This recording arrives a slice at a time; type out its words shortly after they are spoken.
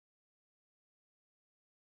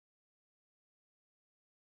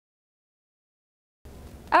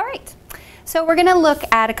All right, so we're gonna look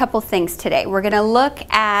at a couple things today. We're gonna look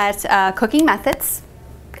at cooking methods,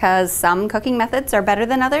 because some cooking methods are better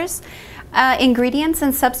than others, ingredients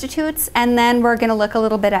and substitutes, and then we're gonna look a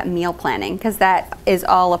little bit at meal planning, because that is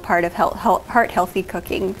all a part of heart-healthy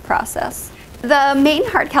cooking process. The main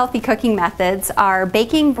heart-healthy cooking methods are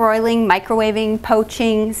baking, broiling, microwaving,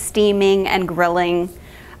 poaching, steaming, and grilling,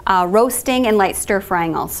 roasting, and light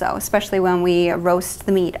stir-frying also, especially when we roast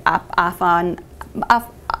the meat up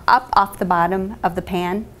off the bottom of the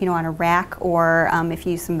pan, you know, on a rack, or if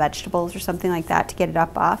you use some vegetables or something like that to get it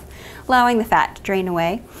up off, allowing the fat to drain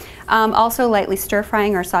away. Also lightly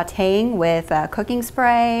stir-frying or sautéing with cooking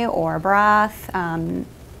spray or broth,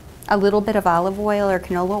 a little bit of olive oil or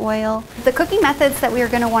canola oil. The cooking methods that we are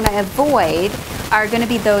going to want to avoid are going to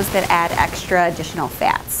be those that add extra additional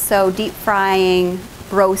fats. So deep frying,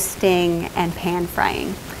 roasting, and pan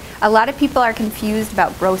frying. A lot of people are confused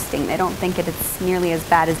about roasting. They don't think it's nearly as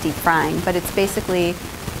bad as deep frying, but it's basically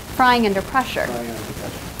frying under pressure.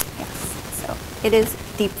 Yes, so it is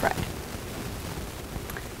deep fried,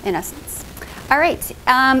 in essence. All right,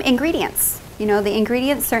 ingredients. You know, the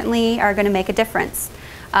ingredients certainly are going to make a difference.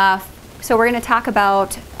 So we're going to talk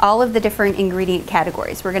about all of the different ingredient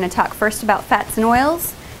categories. We're going to talk first about fats and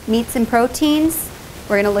oils, meats and proteins.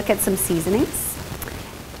 We're going to look at some seasonings,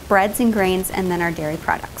 breads and grains, and then our dairy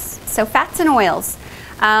products. So fats and oils.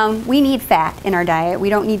 We need fat in our diet. We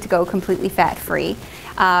don't need to go completely fat-free.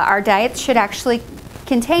 Our diet should actually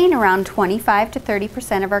contain around 25 to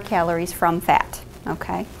 30% of our calories from fat,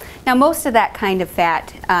 okay? Now most of that kind of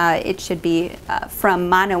fat, it should be from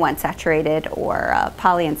monounsaturated or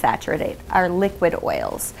polyunsaturated, our liquid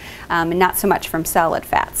oils, and not so much from solid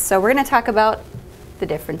fats. So we're going to talk about the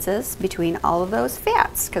differences between all of those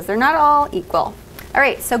fats, because they're not all equal. All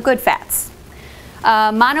right, so good fats.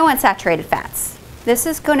 Monounsaturated fats. This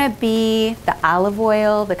is going to be the olive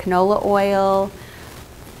oil, the canola oil,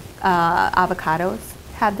 avocados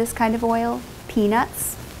have this kind of oil,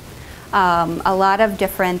 peanuts. A lot of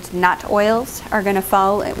different nut oils are going to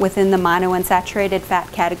fall within the monounsaturated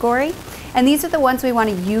fat category. And these are the ones we want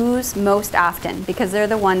to use most often because they're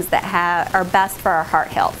the ones that are best for our heart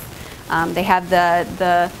health. They have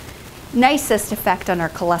the nicest effect on our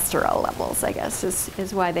cholesterol levels, I guess,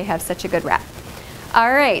 is why they have such a good rap.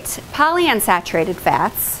 All right, polyunsaturated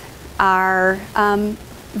fats are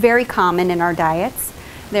very common in our diets.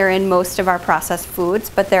 They're in most of our processed foods,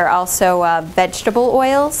 but they're also vegetable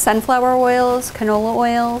oils, sunflower oils, canola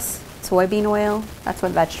oils, soybean oil. That's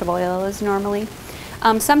what vegetable oil is normally.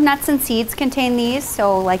 Some nuts and seeds contain these,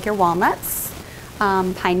 so like your walnuts,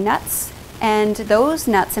 pine nuts, and those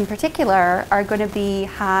nuts in particular are going to be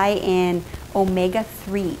high in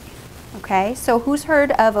omega-3. Okay, so who's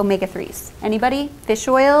heard of omega-3s? Anybody? Fish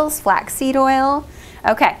oils, flaxseed oil?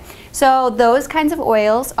 Okay, so those kinds of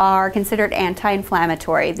oils are considered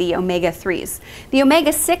anti-inflammatory, the omega-3s. The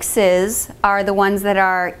omega-6s are the ones that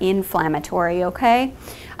are inflammatory, okay?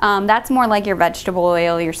 That's more like your vegetable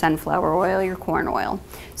oil, your sunflower oil, your corn oil.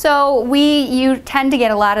 So you tend to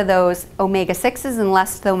get a lot of those omega-6s and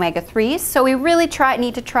less of the omega-3s, so we really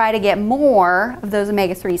need to try to get more of those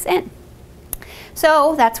omega-3s in.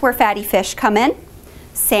 So that's where fatty fish come in.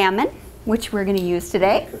 Salmon, which we're going to use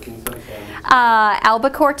today.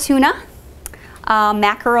 Albacore tuna,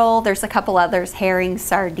 mackerel, there's a couple others, herring,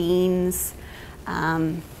 sardines.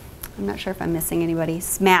 I'm not sure if I'm missing anybody.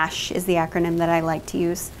 SMASH is the acronym that I like to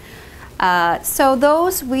use. So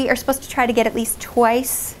those we are supposed to try to get at least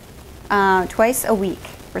twice a week.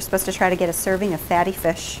 We're supposed to try to get a serving of fatty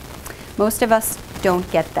fish. Most of us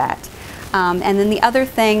don't get that. And then the other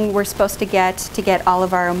thing we're supposed to get all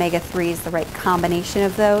of our omega-3s, the right combination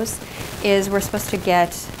of those, is we're supposed to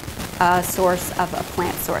get a source of a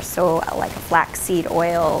plant source, so like a flaxseed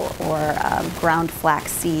oil or ground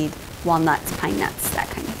flaxseed, walnuts, pine nuts, that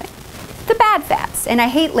kind of thing. The bad fats, and I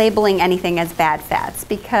hate labeling anything as bad fats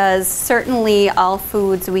because certainly all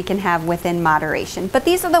foods we can have within moderation, but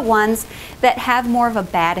these are the ones that have more of a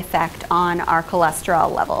bad effect on our cholesterol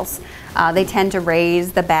levels. They tend to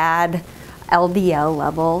raise the bad LDL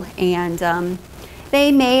level, and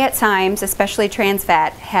they may at times, especially trans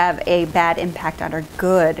fat, have a bad impact on our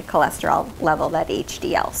good cholesterol level, that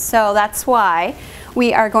HDL. So that's why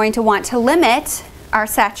we are going to want to limit our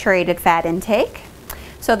saturated fat intake.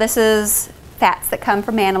 So this is fats that come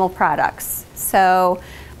from animal products. So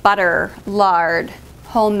butter, lard,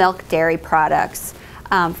 whole milk dairy products,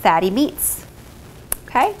 fatty meats,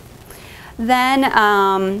 okay? Then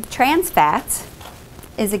trans fat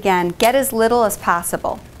is, again, get as little as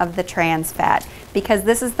possible of the trans fat because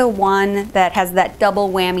this is the one that has that double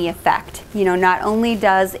whammy effect. You know, not only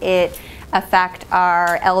does it affect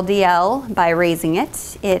our LDL by raising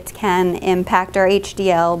it. It can impact our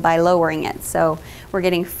HDL by lowering it. So we're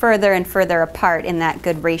getting further and further apart in that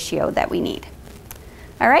good ratio that we need.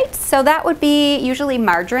 All right, so that would be usually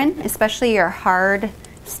margarine, especially your hard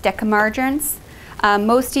stick margarines.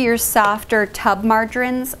 Most of your softer tub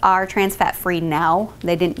margarines are trans fat free now.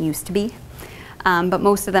 They didn't used to be, but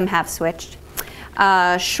most of them have switched.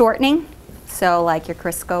 Shortening, so like your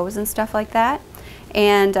Crisco's and stuff like that,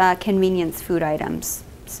 and convenience food items.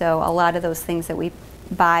 So a lot of those things that we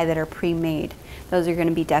buy that are pre-made, those are going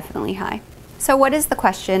to be definitely high. So what is the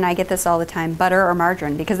question? I get this all the time, butter or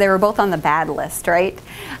margarine, because they were both on the bad list, right?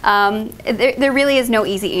 There really is no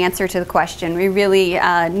easy answer to the question. We really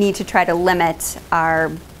need to try to limit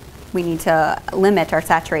our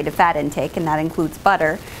saturated fat intake, and that includes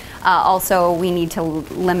butter. Also, we need to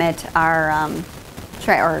limit our,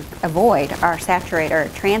 or avoid our saturated or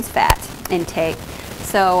trans fat intake.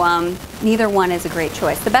 So neither one is a great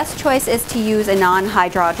choice. The best choice is to use a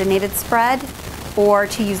non-hydrogenated spread, or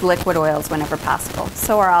to use liquid oils whenever possible.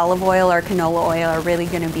 So our olive oil or canola oil are really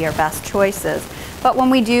going to be our best choices. But when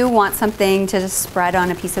we do want something to just spread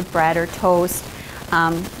on a piece of bread or toast,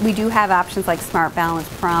 we do have options like Smart Balance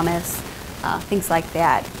Promise, things like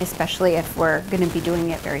that, especially if we're going to be doing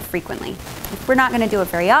it very frequently. If we're not going to do it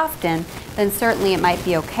very often, then certainly it might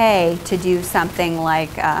be okay to do something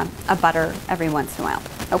like a butter every once in a while.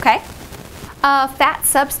 Okay? Fat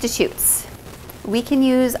substitutes. We can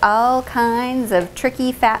use all kinds of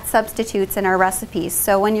tricky fat substitutes in our recipes.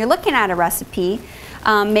 So when you're looking at a recipe,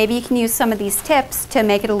 maybe you can use some of these tips to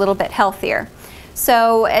make it a little bit healthier.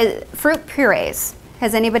 So fruit purees.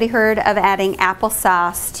 Has anybody heard of adding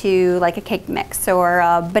applesauce to like a cake mix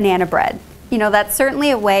or banana bread? You know, that's certainly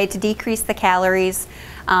a way to decrease the calories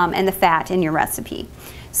and the fat in your recipe.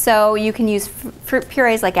 So you can use fruit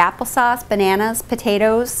purees like applesauce, bananas,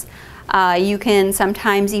 potatoes. You can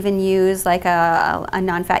sometimes even use like a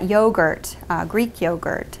non-fat yogurt, Greek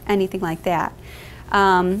yogurt, anything like that.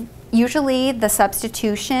 Usually the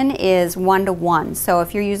substitution is 1-to-1. So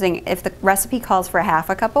if the recipe calls for half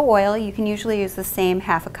a cup of oil, you can usually use the same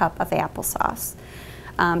half a cup of applesauce.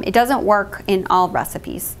 It doesn't work in all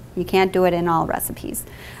recipes. You can't do it in all recipes.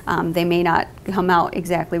 They may not come out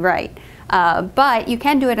exactly right. But you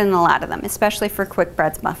can do it in a lot of them, especially for quick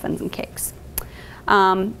breads, muffins, and cakes.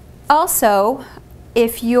 Also,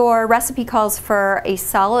 if your recipe calls for a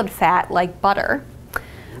solid fat like butter,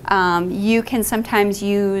 you can sometimes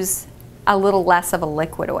use a little less of a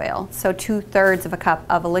liquid oil. So 2/3 of a cup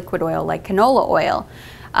of a liquid oil like canola oil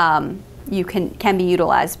can be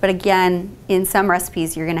utilized. But again, in some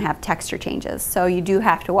recipes you're going to have texture changes, so you do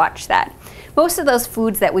have to watch that. Most of those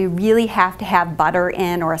foods that we really have to have butter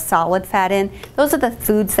in or a solid fat in, those are the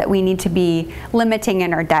foods that we need to be limiting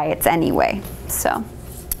in our diets anyway. So.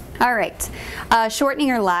 All right,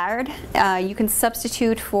 shortening or lard, you can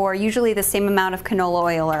substitute for usually the same amount of canola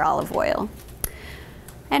oil or olive oil.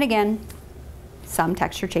 And again, some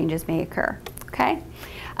texture changes may occur, okay?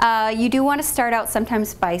 You do want to start out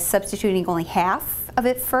sometimes by substituting only half of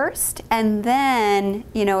it first, and then,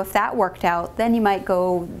 you know, if that worked out, then you might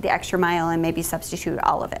go the extra mile and maybe substitute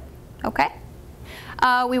all of it, okay?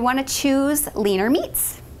 We want to choose leaner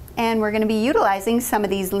meats. And we're going to be utilizing some of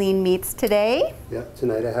these lean meats today. Yeah,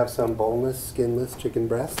 tonight I have some boneless, skinless chicken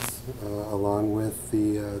breasts along with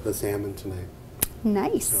the salmon tonight.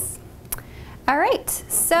 Nice. So. All right,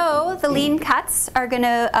 so the lean cuts are going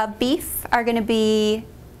to, beef are going to be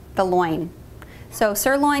the loin. So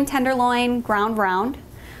sirloin, tenderloin, ground round.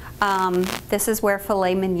 This is where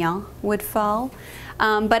filet mignon would fall.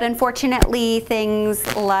 But unfortunately,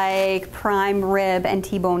 things like prime rib and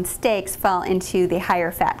T-bone steaks fall into the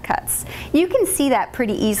higher fat cuts. You can see that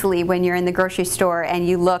pretty easily when you're in the grocery store and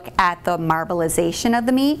you look at the marbleization of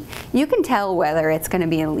the meat. You can tell whether it's going to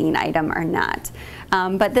be a lean item or not.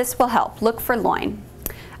 But this will help. Look for loin.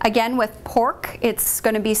 Again, with pork, it's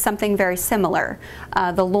going to be something very similar.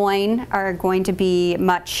 The loin are going to be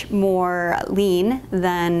much more lean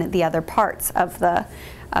than the other parts of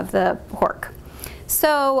the pork.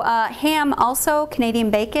 So ham also,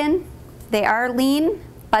 Canadian bacon, they are lean,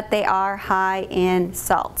 but they are high in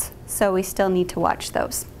salt. So we still need to watch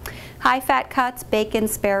those. High fat cuts, bacon,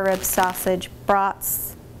 spare ribs, sausage,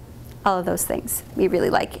 brats, all of those things we really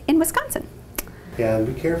like in Wisconsin. Yeah, and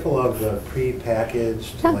be careful of the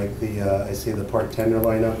pre-packaged, like I see the pork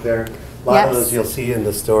tenderloin up there. A lot of those you'll see in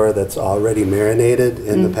the store that's already marinated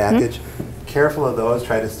in the package. Careful of those,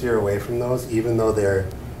 try to steer away from those, even though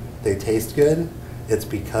they taste good. It's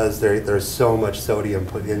because there's so much sodium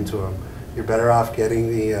put into them. You're better off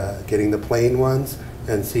getting the plain ones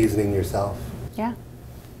and seasoning yourself. Yeah,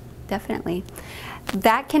 definitely.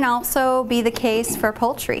 That can also be the case for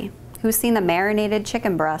poultry. Who's seen the marinated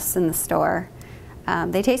chicken breasts in the store?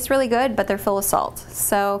 They taste really good, but they're full of salt.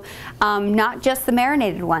 So not just the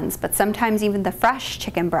marinated ones, but sometimes even the fresh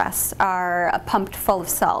chicken breasts are pumped full of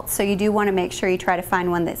salt. So you do want to make sure you try to find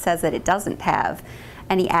one that says that it doesn't have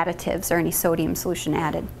any additives or any sodium solution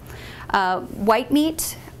added. White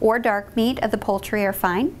meat or dark meat of the poultry are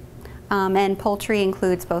fine. And poultry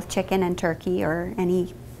includes both chicken and turkey, or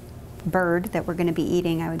any bird that we're going to be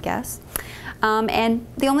eating, I would guess. And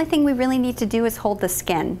the only thing we really need to do is hold the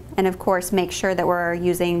skin, and of course make sure that we're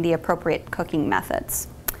using the appropriate cooking methods.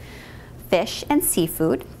 Fish and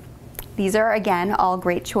seafood, these are again all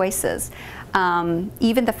great choices.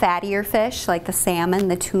 Even the fattier fish like the salmon,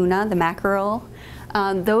 the tuna, the mackerel,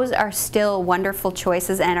 those are still wonderful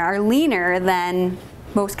choices and are leaner than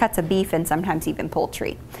most cuts of beef and sometimes even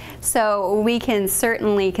poultry. So we can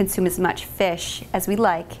certainly consume as much fish as we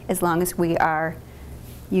like, as long as we are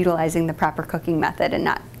utilizing the proper cooking method and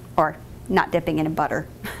not dipping it in butter.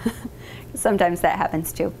 Sometimes that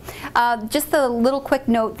happens too. Just a little quick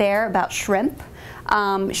note there about shrimp.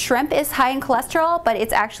 Shrimp is high in cholesterol, but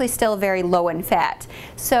it's actually still very low in fat.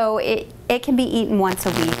 So it can be eaten once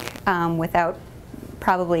a week without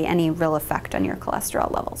probably any real effect on your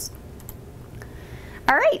cholesterol levels.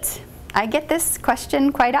 All right, I get this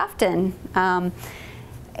question quite often.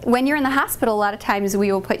 When you're in the hospital, a lot of times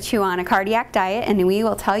we will put you on a cardiac diet and we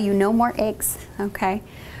will tell you no more eggs, okay?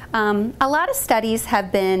 A lot of studies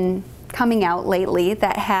have been coming out lately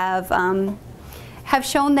that have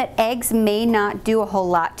shown that eggs may not do a whole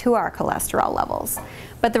lot to our cholesterol levels.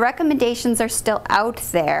 But the recommendations are still out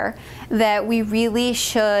there that we really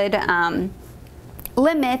should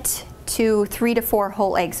limit to 3 to 4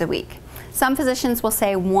 whole eggs a week. Some physicians will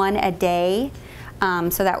say 1 a day.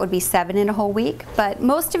 So that would be 7 in a whole week. But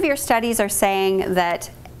most of your studies are saying that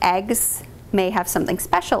eggs may have something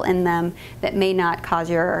special in them that may not cause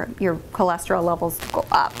your cholesterol levels to go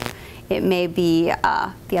up. It may be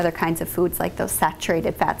the other kinds of foods like those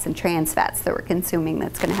saturated fats and trans fats that we're consuming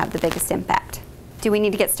that's going to have the biggest impact. Do we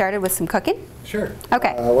need to get started with some cooking? Sure.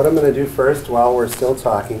 Okay. What I'm going to do first, while we're still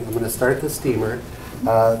talking, I'm going to start the steamer.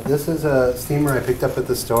 This is a steamer I picked up at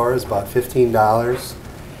the store. It's about $15.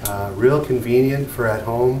 Real convenient for at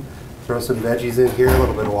home. Throw some veggies in here, a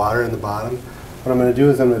little bit of water in the bottom. What I'm going to do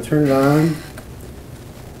is I'm going to turn it on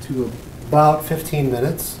to about 15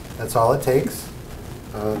 minutes. That's all it takes.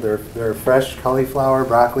 There are fresh cauliflower,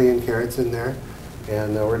 broccoli, and carrots in there.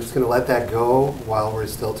 And we're just going to let that go while we're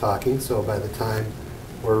still talking. So by the time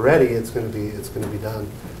we're ready, it's going to be done.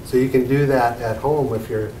 So you can do that at home if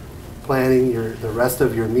you're planning the rest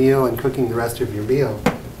of your meal and cooking the rest of your meal.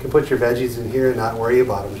 You can put your veggies in here and not worry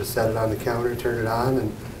about them. Just set it on the counter, turn it on,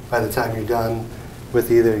 and by the time you're done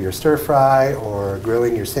with either your stir fry or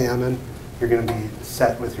grilling your salmon, you're going to be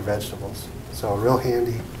set with your vegetables. So a real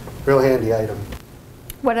handy item.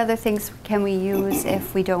 What other things can we use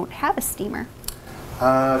if we don't have a steamer?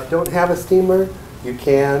 If you don't have a steamer, you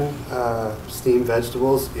can steam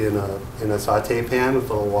vegetables in a saute pan with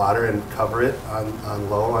a little water and cover it on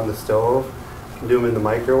low on the stove. You can do them in the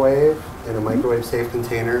microwave, in a microwave-safe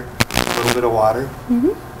container, a little bit of water. Yeah, do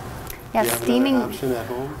you have steaming. another option at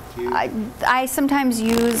home? I sometimes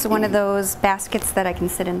use one of those baskets that I can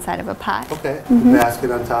sit inside of a pot. Okay,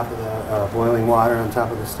 basket on top of the boiling water on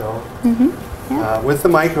top of the stove. Yeah. With the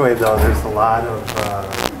microwave, though, there's a lot of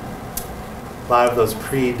those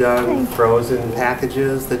pre-done frozen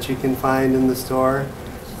packages that you can find in the store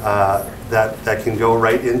that can go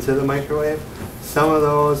right into the microwave. Some of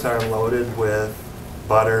those are loaded with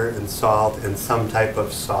butter and salt and some type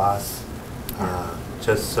of sauce,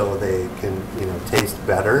 just so they can taste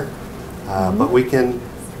better. But we can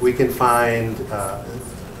find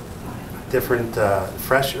different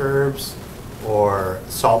fresh herbs or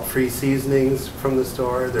salt-free seasonings from the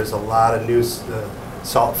store. There's a lot of new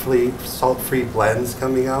salt-free blends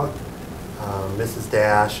coming out. Mrs.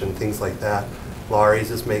 Dash and things like that.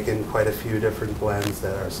 Laurie's is making quite a few different blends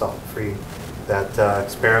that are salt-free that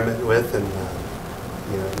experiment with, and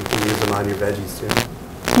you can use them on your veggies too.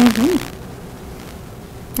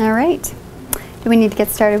 All right. Do we need to get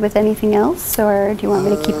started with anything else, or do you want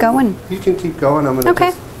me to keep going? You can keep going. I'm going to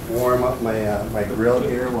just warm up my grill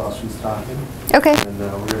here while she's talking. Okay. And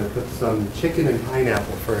we're going to put some chicken and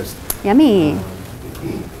pineapple first. Yummy.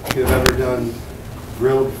 If you've ever done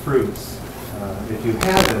grilled fruits, if you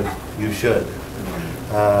haven't, you should.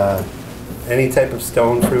 Any type of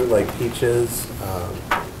stone fruit like peaches,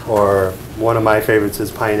 or one of my favorites is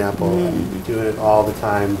pineapple. I'm doing it all the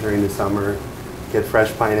time during the summer. Get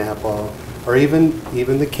fresh pineapple, or even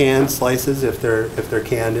the canned slices if they're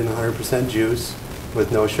canned in 100% juice.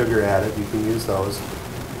 with no sugar added. You can use those.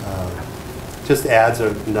 Just adds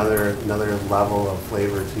another level of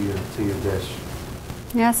flavor to your dish.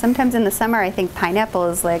 Yeah, sometimes in the summer I think pineapple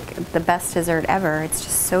is like the best dessert ever. It's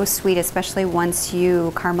just so sweet, especially once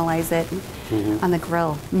you caramelize it on the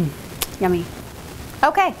grill. Yummy.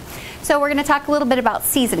 Okay, so we're going to talk a little bit about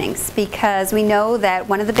seasonings, because we know that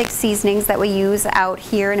one of the big seasonings that we use out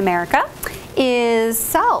here in America is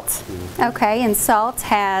salt. Okay, and salt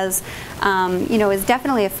has, you know, is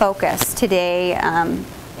definitely a focus today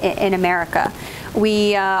in America.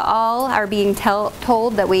 We all are being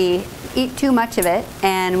told that we eat too much of it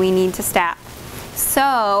and we need to stop.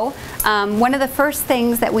 So one of the first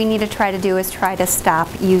things that we need to try to do is try to stop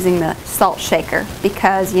using the salt shaker,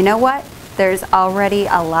 because you know what? There's already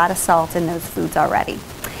a lot of salt in those foods already.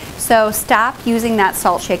 So stop using that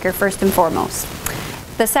salt shaker first and foremost.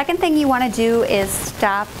 The second thing you want to do is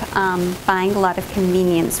stop buying a lot of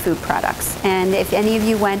convenience food products. And if any of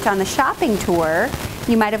you went on the shopping tour,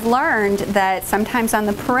 you might have learned that sometimes on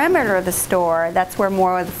the perimeter of the store, that's where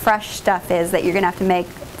more of the fresh stuff is that you're going to have to make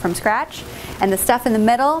from scratch. And the stuff in the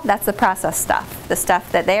middle, that's the processed stuff, the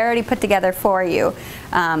stuff that they already put together for you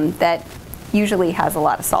that usually has a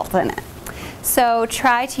lot of salt in it. So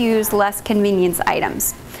try to use less convenience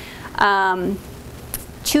items.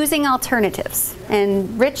 Choosing alternatives.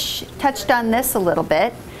 And Rich touched on this a little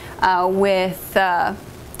bit with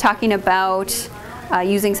talking about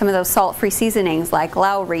using some of those salt-free seasonings like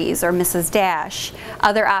Lowry's or Mrs. Dash.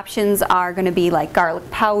 Other options are going to be like garlic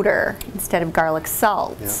powder instead of garlic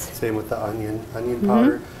salt. Yeah, same with the onion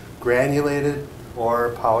powder. Granulated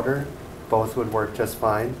or powder, both would work just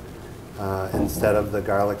fine instead of the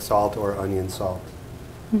garlic salt or onion salt.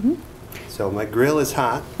 So my grill is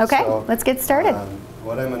hot. Okay, so, let's get started.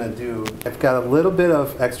 What I'm going to do, I've got a little bit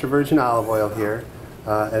of extra virgin olive oil here,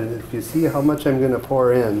 and if you see how much I'm going to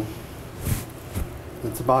pour in,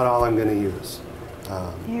 that's about all I'm going to use.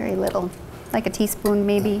 Very little, like a teaspoon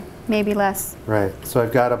maybe, maybe less. Right, so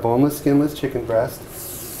I've got a boneless, skinless chicken breast.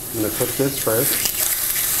 I'm going to cook this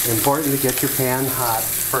first. Important to get your pan hot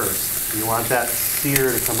first. You want that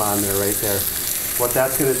sear to come on there right there. What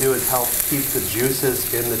that's going to do is help keep the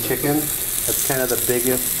juices in the chicken. That's kind of the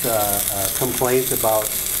biggest complaint about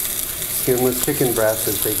skinless chicken breasts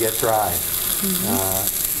is they get dry.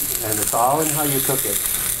 And it's all in how you cook it.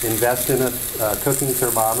 Invest in a cooking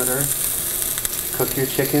thermometer. Cook your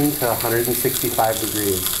chicken to 165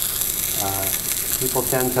 degrees. People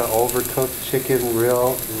tend to overcook chicken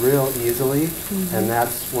real easily, and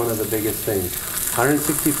that's one of the biggest things.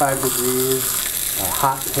 165 degrees,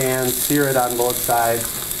 hot pan, sear it on both sides,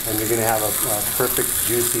 and you're going to have a perfect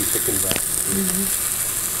juicy chicken breast.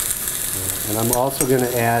 And I'm also going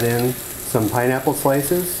to add in some pineapple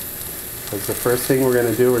slices. That's the first thing we're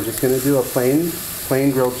going to do. We're just going to do a plain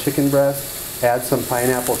grilled chicken breast. Add some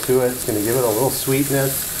pineapple to it. It's going to give it a little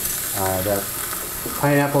sweetness. That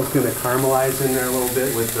pineapple is going to caramelize in there a little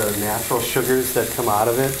bit with the natural sugars that come out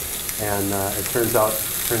of it, and it turns out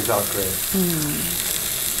great.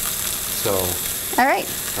 So. All right.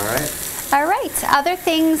 All right. All right, other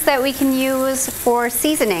things that we can use for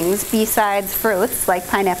seasonings besides fruits, like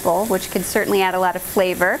pineapple, which could certainly add a lot of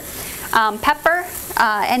flavor. Pepper,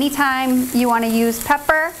 anytime you want to use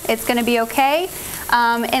pepper, it's going to be okay,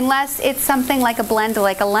 unless it's something like a blend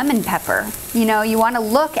like a lemon pepper. You know, you want to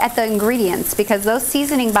look at the ingredients, because those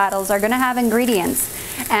seasoning bottles are going to have ingredients.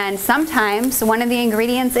 And sometimes one of the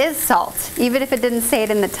ingredients is salt, even if it didn't say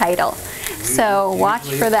it in the title. So watch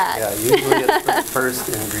for that. Yeah, usually it's the first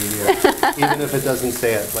ingredient, even if it doesn't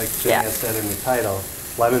say it. Like Janeah said in the title,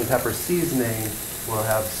 lemon pepper seasoning will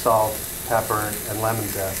have salt, pepper, and lemon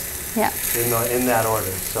zest. Yeah. In that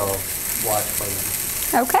order, so watch for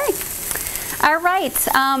them. Okay. All right,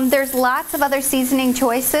 there's lots of other seasoning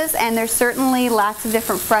choices, and there's certainly lots of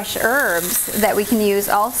different fresh herbs that we can use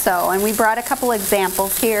also. And we brought a couple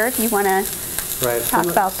examples here if you want to talk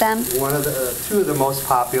about them. Two of the most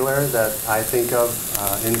popular that I think of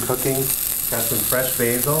in cooking, got some fresh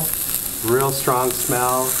basil, real strong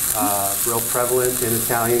smell, real prevalent in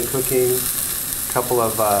Italian cooking. Couple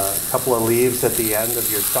of leaves at the end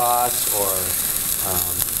of your sauce, or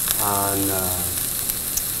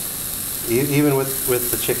even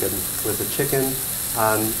with the chicken. With the chicken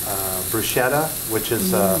on bruschetta, which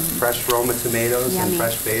is fresh Roma tomatoes and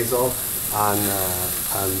fresh basil, on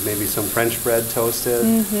maybe some French bread toasted.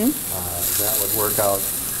 That would work out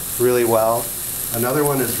really well. Another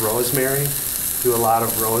one is rosemary. Do a lot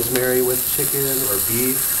of rosemary with chicken or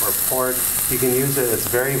beef or pork. You can use it. It's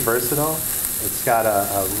very versatile. It's got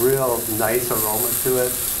a real nice aroma to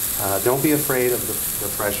it. Don't be afraid of the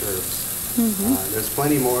fresh herbs. There's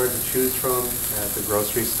plenty more to choose from at the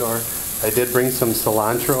grocery store. I did bring some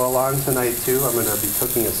cilantro along tonight too. I'm going to be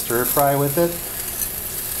cooking a stir fry with it.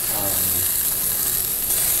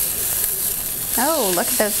 Oh, look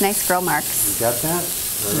at those nice grill marks. You got that?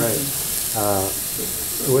 All right.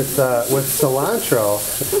 With cilantro,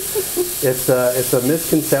 it's a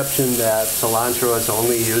misconception that cilantro is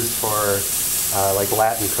only used for like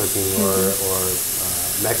Latin cooking or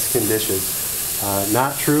Mexican dishes.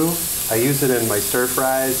 Not true. I use it in my stir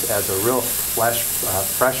fries as a real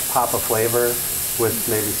fresh pop of flavor with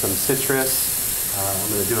maybe some citrus. I'm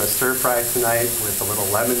going to do a stir fry tonight with a little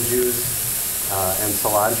lemon juice and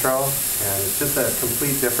cilantro, and it's just a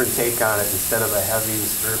complete different take on it. Instead of a heavy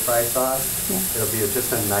stir fry sauce, it'll be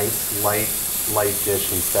just a nice light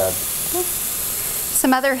dish instead.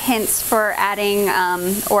 Some other hints for adding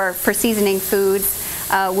or for seasoning foods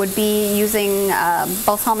would be using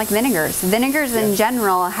balsamic vinegars. Vinegars in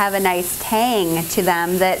general have a nice tang to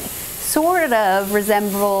them that sort of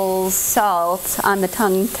resembles salt on the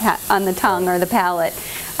tongue or the palate.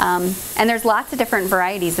 And there's lots of different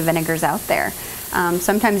varieties of vinegars out there.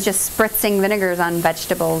 Sometimes just spritzing vinegars on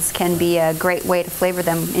vegetables can be a great way to flavor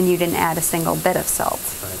them, and you didn't add a single bit of salt.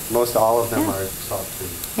 Right. Most all of them are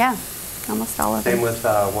salt-free. Yeah, almost all of them. Same with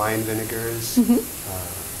wine vinegars,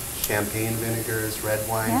 champagne vinegars, red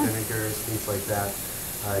wine vinegars, things like that.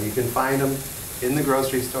 You can find them in the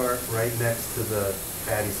grocery store right next to the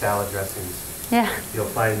fatty salad dressings. Yeah. You'll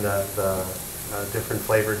find the different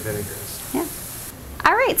flavored vinegars. Yeah.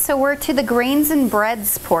 All right, so we're to the grains and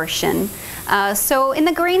breads portion. So in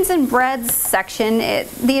the grains and breads section,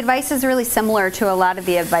 the advice is really similar to a lot of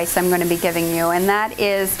the advice I'm going to be giving you, and that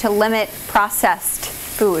is to limit processed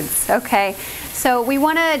foods, okay? So we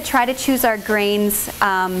want to try to choose our grains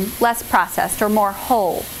less processed or more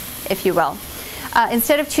whole, if you will.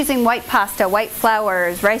 Instead of choosing white pasta, white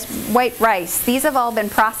flours, white rice, these have all been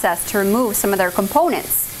processed to remove some of their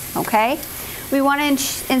components, okay? We want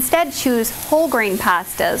to instead choose whole grain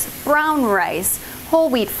pastas, brown rice, whole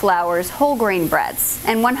wheat flours, whole grain breads.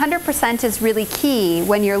 And 100% is really key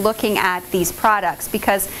when you're looking at these products,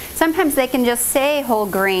 because sometimes they can just say whole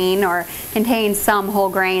grain or contain some whole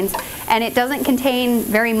grains, and it doesn't contain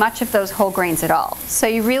very much of those whole grains at all. So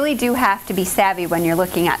you really do have to be savvy when you're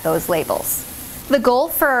looking at those labels. The goal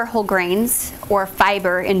for whole grains, or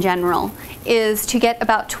fiber in general, is to get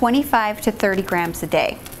about 25 to 30 grams a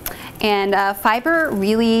day. And fiber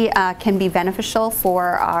really can be beneficial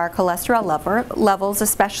for our cholesterol levels,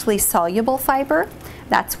 especially soluble fiber.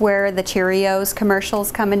 That's where the Cheerios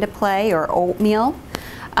commercials come into play, or oatmeal.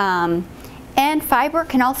 And fiber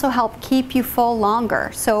can also help keep you full longer.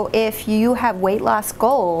 So if you have weight loss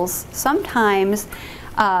goals, sometimes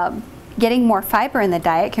getting more fiber in the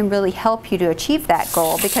diet can really help you to achieve that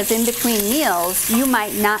goal, because in between meals, you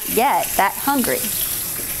might not get that hungry.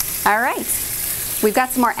 All right. We've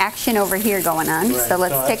got some more action over here going on, so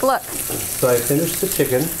let's take a look. So I finished the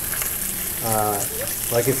chicken.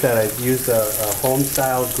 Like I said, I used a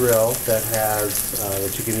home-style grill that has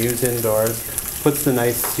that you can use indoors. Puts the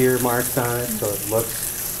nice sear marks on it, so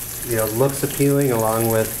it looks appealing along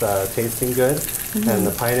with tasting good. And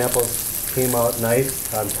the pineapples came out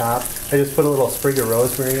nice on top. I just put a little sprig of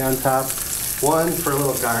rosemary on top. One, for a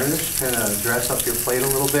little garnish, kind of dress up your plate a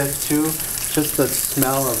little bit. Two, just the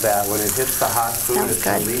smell of that when it hits the hot food, it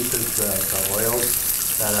releases the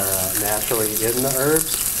oils that are naturally in the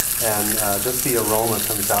herbs, and just the aroma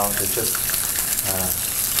comes out. It just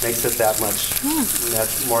makes it that much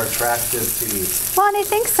more attractive to eat. Well, and I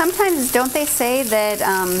think sometimes, don't they say that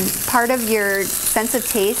part of your sense of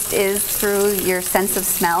taste is through your sense of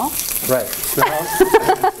smell? Right. Smell,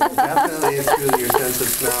 definitely is through your sense of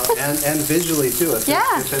smell, and visually too.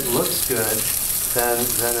 If it looks good, then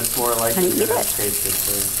it's more likely to taste good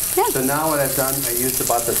too. Yeah. So now what I've done, I used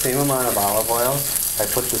about the same amount of olive oil. I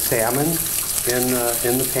put the salmon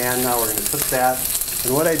in the pan. Now we're going to cook that.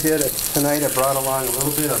 And what I did tonight, I brought along a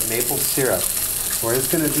little bit of maple syrup. We're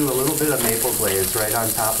just going to do a little bit of maple glaze right on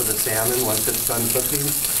top of the salmon once it's done cooking.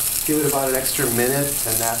 Give it about an extra minute,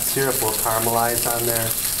 and that syrup will caramelize on there,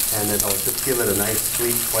 and it'll just give it a nice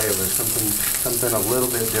sweet flavor, something a little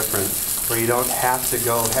bit different, where you don't have to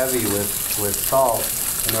go heavy with salt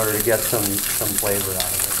in order to get some flavor out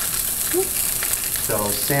of it. So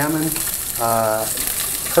salmon,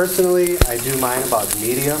 personally, I do mine about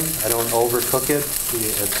medium. I don't overcook it.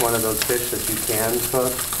 It's one of those fish that you can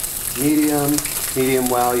cook. Medium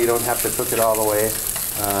well. You don't have to cook it all the way.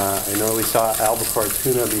 I know we saw albacore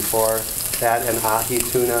tuna before. That and ahi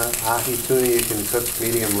tuna. Ahi tuna you can cook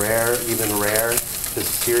medium rare, even rare.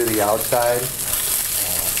 Just sear the outside.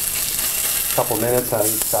 A couple minutes on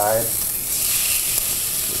each side.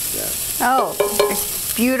 Oh,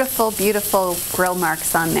 beautiful, beautiful grill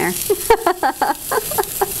marks on there.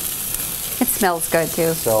 It smells good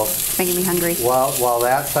too. So it's making me hungry. While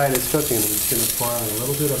that side is cooking, I'm just going to pour on a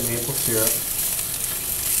little bit of maple syrup.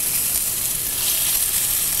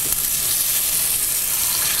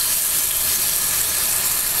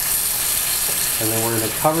 And then we're going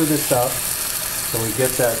to cover this up so we get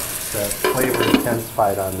that flavor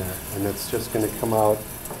intensified on there. And it's just going to come out,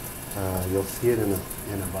 you'll see it in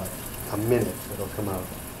about a minute, it'll come out.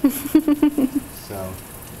 So.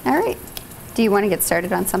 All right. Do you want to get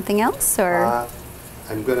started on something else, or?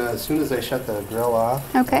 I'm going to, as soon as I shut the grill off,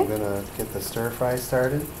 okay. I'm going to get the stir fry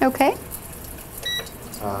started. Okay.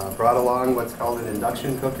 Brought along what's called an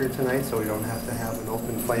induction cooker tonight, so we don't have to have an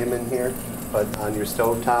open flame in here, but on your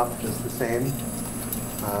stove top, just the same.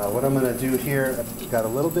 What I'm going to do here, I've got a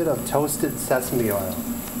little bit of toasted sesame oil.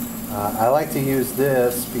 I like to use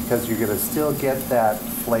this because you're going to still get that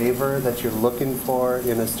flavor that you're looking for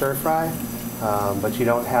in a stir fry, but you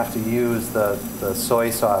don't have to use the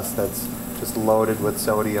soy sauce that's just loaded with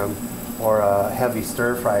sodium, or a heavy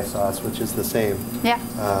stir fry sauce, which is the same. Yeah.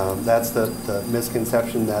 That's the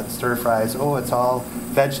misconception that stir fries, oh, it's all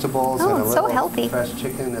vegetables and a little healthy. Fresh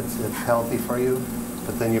chicken, it's healthy for you,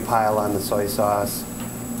 but then you pile on the soy sauce,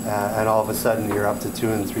 and all of a sudden you're up to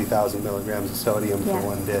 2,000 and 3,000 milligrams of sodium for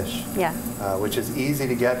one dish. Yeah. Which is easy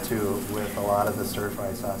to get to with a lot of the stir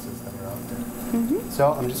fry sauces that are out there.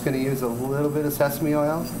 So I'm just going to use a little bit of sesame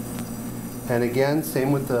oil. And again,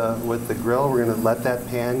 same with the grill, we're going to let that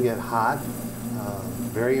pan get hot.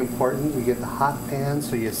 Very important, you get the hot pan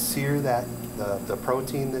so you sear the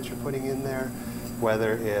protein that you're putting in there,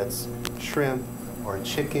 whether it's shrimp or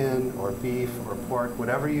chicken or beef or pork,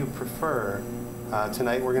 whatever you prefer.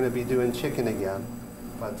 Tonight we're going to be doing chicken again,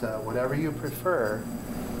 but whatever you prefer,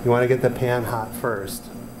 you want to get the pan hot first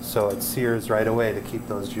so it sears right away to keep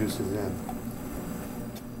those juices in.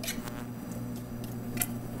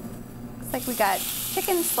 Looks like we got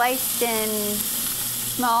chicken sliced in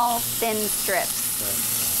small, thin strips. Right.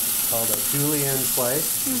 It's called a julienne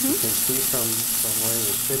slice. You can see from where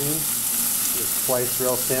you're sitting, it's sliced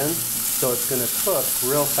real thin, so it's going to cook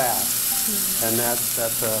real fast. And that's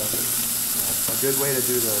a good way to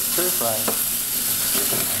do the stir fry.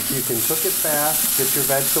 You can cook it fast, get your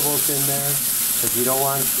vegetables in there, because you don't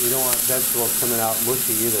want vegetables coming out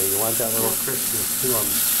mushy either. You want that little crispness to them.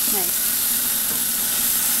 Nice.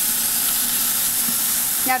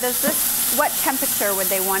 Now, what temperature would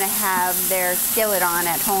they want to have their skillet on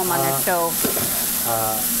at home on their stove?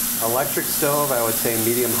 Electric stove, I would say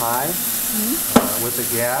medium-high. With the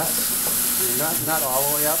gas, not all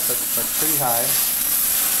the way up, but pretty high.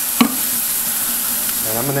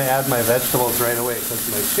 And I'm going to add my vegetables right away because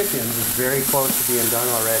my chicken is very close to being done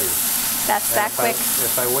already. That's that quick.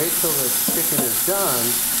 If I wait till the chicken is done,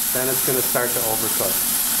 then it's going to start to overcook.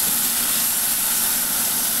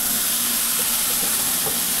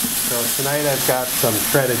 So tonight I've got some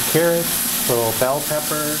shredded carrots, a little bell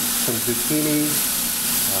pepper, some zucchini,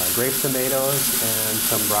 grape tomatoes, and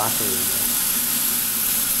some broccoli.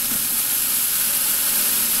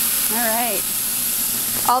 All right.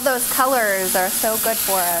 All those colors are so good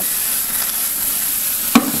for us.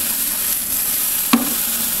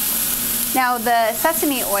 Now the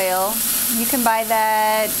sesame oil, you can buy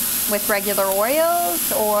that with regular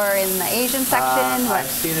oils or in the Asian section? I've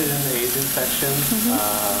seen it in the Asian section.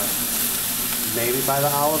 Maybe by the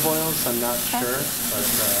olive oils, I'm not sure. But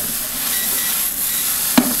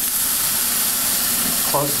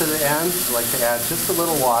close to the end, I like to add just a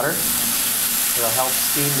little water. It'll help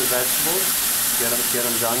steam the vegetables, get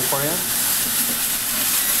them done for you.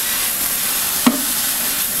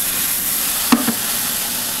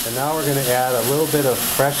 And now we're going to add a little bit of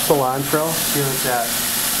fresh cilantro, give it that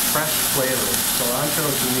fresh flavor. Cilantro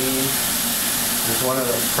to me is one of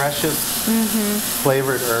the freshest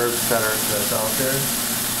flavored herbs that's out there.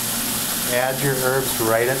 Add your herbs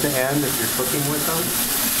right at the end if you're cooking with them,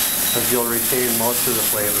 because you'll retain most of the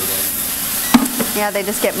flavor then. Yeah, they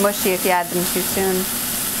just get mushy if you add them too soon.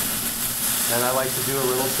 And I like to do a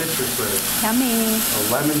little citrus with it. Yummy. A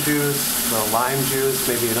lemon juice, a lime juice,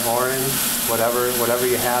 maybe an orange, whatever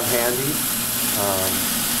you have handy.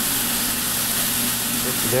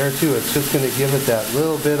 There too, it's just going to give it that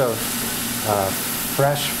little bit of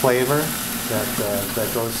fresh flavor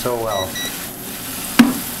that goes so well.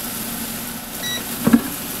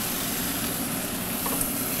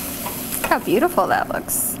 Look how beautiful that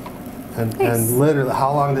looks. And, nice. And literally,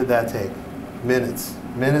 how long did that take? Minutes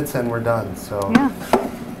and we're done. So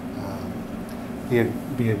yeah,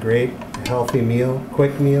 be a great healthy meal,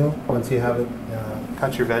 quick meal. Once you have it,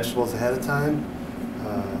 cut your vegetables ahead of time.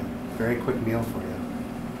 Very quick meal for you.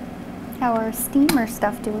 How our steamer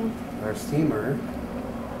stuff doing? Our steamer.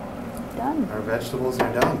 Done. Our vegetables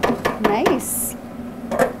are done. Nice.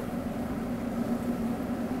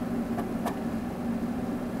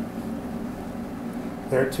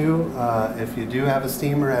 There too, if you do have a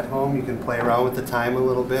steamer at home, you can play around with the time a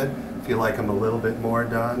little bit. If you like them a little bit more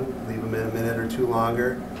done, leave them in a minute or two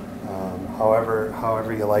longer.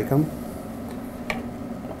 However you like them.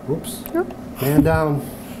 Whoops. Oop. Man down.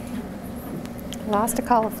 Lost a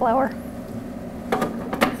cauliflower.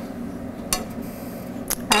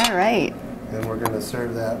 All right. And we're going to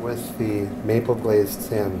serve that with the maple glazed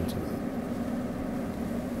salmon tonight.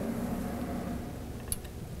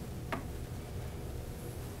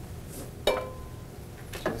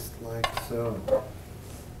 Just like so.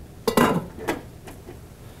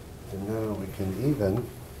 And now we can even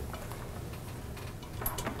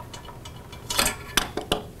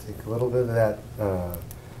take a little bit of that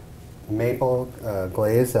maple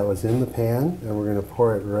glaze that was in the pan, and we're going to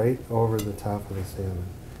pour it right over the top of the salmon.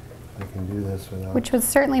 I can do this without... Which would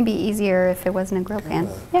certainly be easier if it wasn't a grill pan.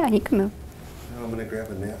 Yeah, you can move. Now I'm going to grab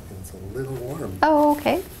a napkin. It's a little warm. Oh,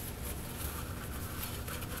 okay.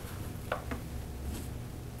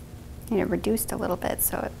 And it reduced a little bit,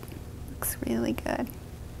 so it looks really good.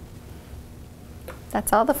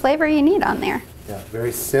 That's all the flavor you need on there. Yeah,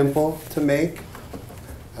 very simple to make.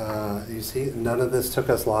 You see, none of this took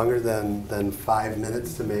us longer than 5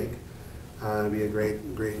 minutes to make. It'll be a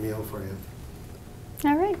great meal for you.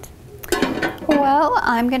 All right. Well,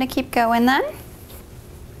 I'm going to keep going then.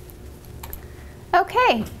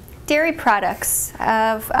 Okay, dairy products.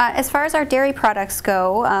 As far as our dairy products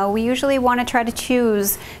go, we usually want to try to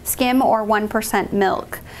choose skim or 1%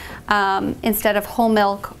 milk instead of whole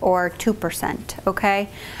milk or 2%, okay?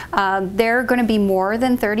 They're going to be more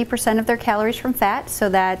than 30% of their calories from fat, so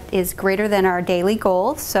that is greater than our daily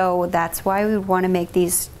goal, so that's why we want to make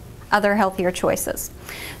these other healthier choices.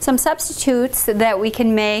 Some substitutes that we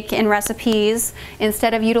can make in recipes,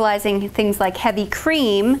 instead of utilizing things like heavy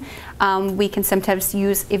cream, we can sometimes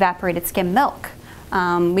use evaporated skim milk.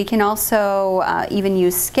 We can also even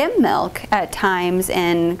use skim milk at times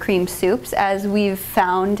in cream soups, as we've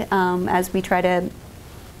found as we try to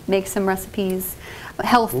make some recipes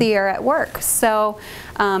healthier at work. So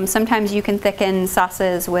sometimes you can thicken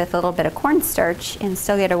sauces with a little bit of cornstarch and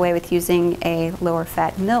still get away with using a lower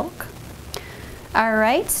fat milk. All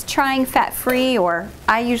right, trying fat-free, or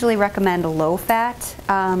I usually recommend low fat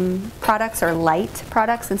products or light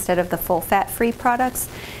products instead of the full fat-free products.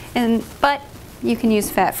 But you can use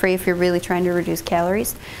fat-free if you're really trying to reduce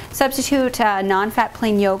calories. Substitute non-fat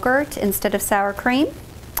plain yogurt instead of sour cream.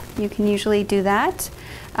 You can usually do that.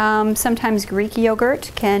 Sometimes Greek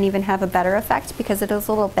yogurt can even have a better effect because it is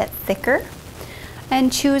a little bit thicker.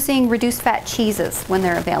 And choosing reduced fat cheeses when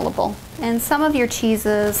they're available. And some of your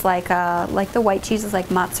cheeses, like the white cheeses like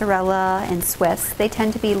mozzarella and Swiss, they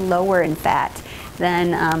tend to be lower in fat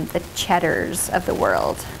than the cheddars of the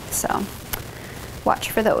world. So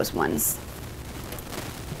watch for those ones.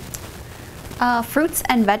 Fruits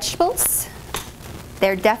and vegetables.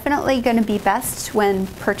 They're definitely going to be best when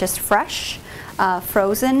purchased fresh.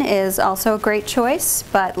 Frozen is also a great choice,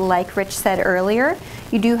 but like Rich said earlier,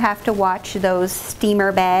 you do have to watch those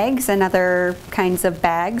steamer bags and other kinds of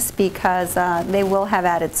bags because they will have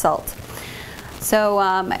added salt. So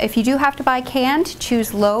if you do have to buy canned,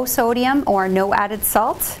 choose low sodium or no added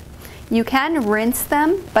salt. You can rinse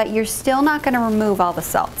them, but you're still not going to remove all the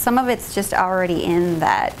salt. Some of it's just already in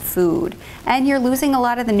that food. And you're losing a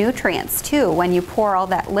lot of the nutrients too when you pour all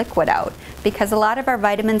that liquid out, because a lot of our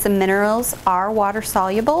vitamins and minerals are water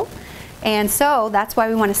soluble. And so that's why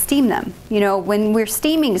we want to steam them. You know, when we're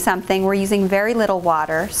steaming something, we're using very little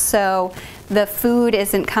water, so the food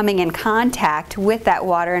isn't coming in contact with that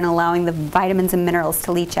water and allowing the vitamins and minerals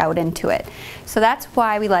to leach out into it. So that's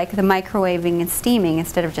why we like the microwaving and steaming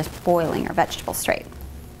instead of just boiling our vegetables straight.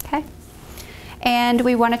 Okay? And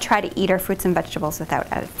we want to try to eat our fruits and vegetables without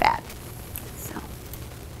added fat. So,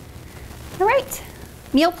 all right,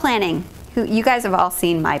 meal planning. You guys have all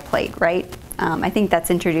seen my plate, right? I think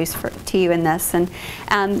that's introduced to you in this, and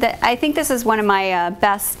I think this is one of my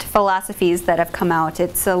best philosophies that have come out.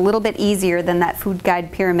 It's a little bit easier than that food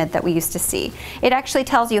guide pyramid that we used to see. It actually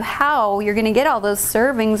tells you how you're going to get all those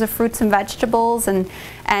servings of fruits and vegetables and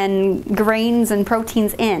grains and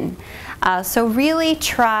proteins in. So really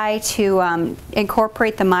try to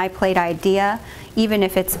incorporate the My Plate idea, even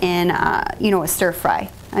if it's in a stir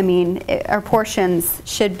fry. I mean, our portions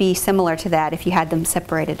should be similar to that if you had them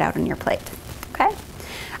separated out on your plate. Okay?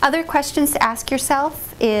 Other questions to ask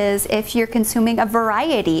yourself is if you're consuming a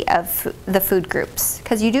variety of the food groups,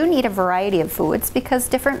 because you do need a variety of foods because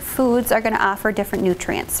different foods are going to offer different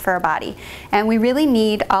nutrients for our body, and we really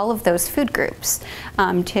need all of those food groups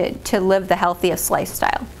to live the healthiest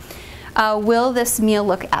lifestyle. Will this meal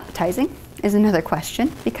look appetizing is another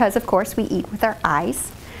question, because of course we eat with our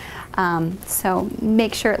eyes. So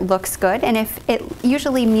make sure it looks good, and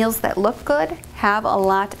usually meals that look good have a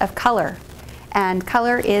lot of color. And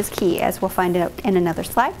color is key, as we'll find out in another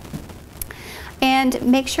slide. And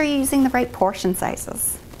make sure you're using the right portion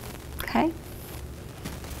sizes, okay?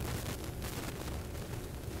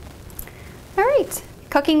 All right,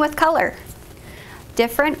 cooking with color.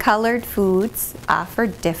 Different colored foods offer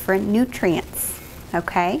different nutrients,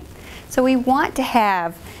 okay? So we want to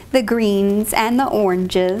have the greens and the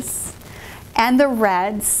oranges and the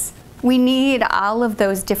reds. We need all of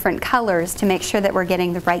those different colors to make sure that we're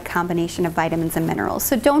getting the right combination of vitamins and minerals.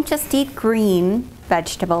 So don't just eat green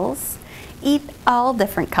vegetables, eat all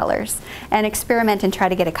different colors and experiment and try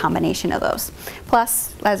to get a combination of those.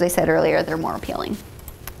 Plus, as I said earlier, they're more appealing.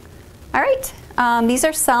 All right, these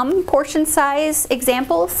are some portion size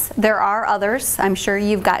examples. There are others. I'm sure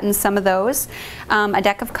you've gotten some of those. A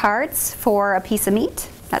deck of cards for a piece of meat.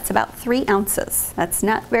 That's about 3 ounces. That's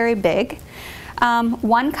not very big.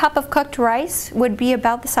 1 cup of cooked rice would be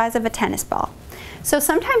about the size of a tennis ball. So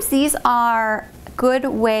sometimes these are good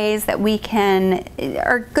ways that we can,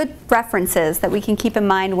 or good references that we can keep in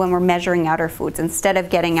mind when we're measuring out our foods instead of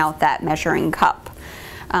getting out that measuring cup.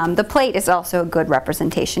 The plate is also a good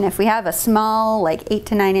representation. If we have a small, like 8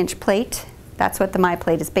 to 9 inch plate, that's what the My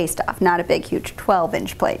Plate is based off, not a big, huge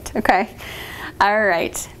 12-inch plate, okay? All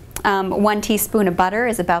right, 1 teaspoon of butter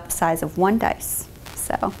is about the size of 1 dice.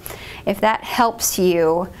 So if that helps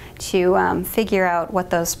you to figure out what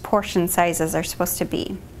those portion sizes are supposed to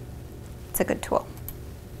be, it's a good tool.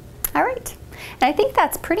 All right, and I think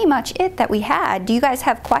that's pretty much it that we had. Do you guys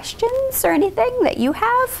have questions or anything that you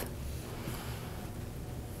have?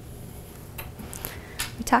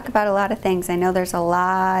 We talk about a lot of things. I know there's a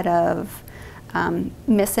lot of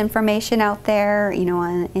misinformation out there, you know,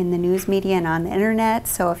 in the news media and on the internet.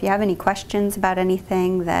 So if you have any questions about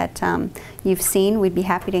anything that you've seen, we'd be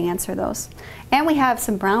happy to answer those. And we have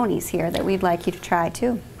some brownies here that we'd like you to try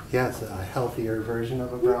too. Yes, a healthier version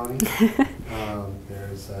of a brownie.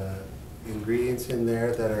 There's ingredients in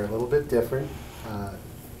there that are a little bit different.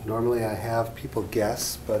 Normally I have people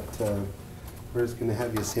guess, but we're just going to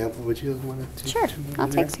have you sample. Would you want to take? Sure, I'll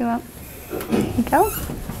take 2 out. There you go.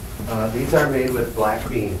 These are made with black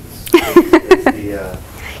beans.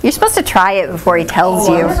 You're supposed to try it before he tells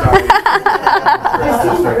you.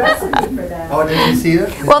 Oh, did you see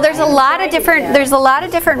it? Well, there's a lot of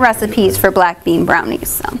different recipes for black bean brownies.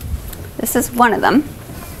 So this is one of them.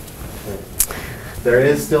 There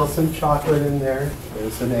is still some chocolate in there.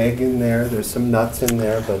 There's an egg in there. There's some nuts in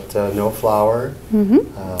there, but no flour. A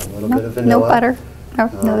little bit of vanilla. No butter. No,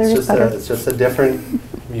 there is butter. It's just a different.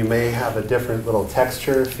 You may have a different little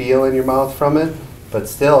texture, feel in your mouth from it, but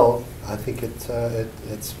still, I think it's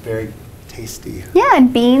very tasty. Yeah,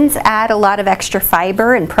 and beans add a lot of extra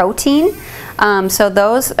fiber and protein, so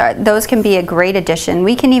those can be a great addition.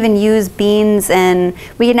 We can even use beans, and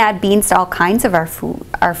we can add beans to all kinds of our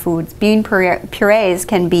foods. Bean purees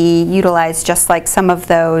can be utilized just like some of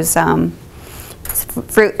those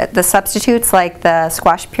the substitutes, like the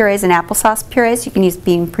squash purees and applesauce purees. You can use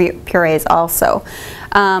bean purees also.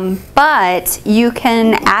 But you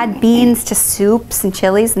can add beans to soups and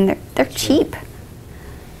chilies, and they're cheap.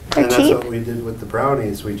 They're and cheap. That's what we did with the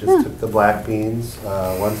brownies. We just took the black beans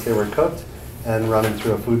once they were cooked and run them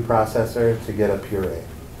through a food processor to get a puree.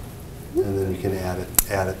 And then you can add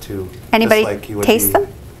it to. Anybody just like you would taste them?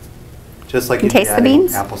 Just like you you'd be taste the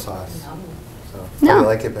beans? Applesauce. No. You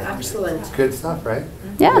like it better? Excellent. It's good stuff, right?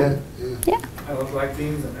 Yeah. Yeah. I love black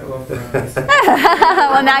beans and I love brownies.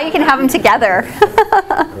 Well, now you can have them together.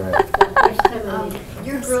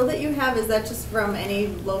 Your grill that you have, is that just from any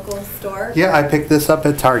local store? Yeah, I picked this up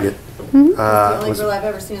at Target. The only grill I've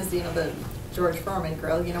ever seen is the George Foreman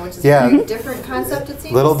grill, which is a different concept, it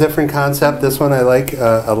seems. Little different concept. This one I like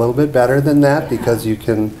a little bit better than that because you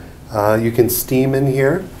can steam in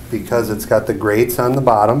here because it's got the grates on the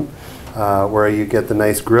bottom. Where you get the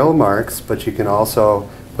nice grill marks, but you can also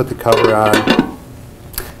put the cover on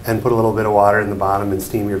and put a little bit of water in the bottom and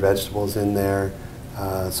steam your vegetables in there.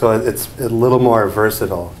 So it's a little more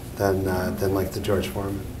versatile than like the George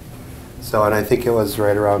Foreman. So, and I think it was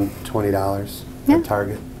right around $20 at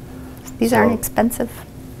Target. These aren't expensive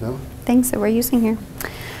things that we're using here.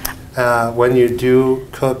 When you do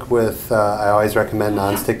cook with, I always recommend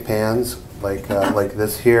nonstick pans like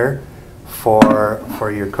this here.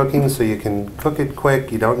 for your cooking, so you can cook it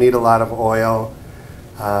quick. You don't need a lot of oil.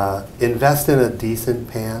 Invest in a decent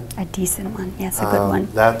pan. A decent one, yes, a good one.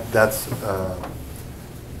 That's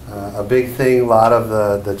a big thing. A lot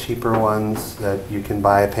of the cheaper ones that you can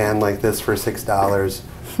buy a pan like this for $6,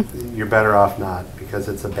 you're better off not, because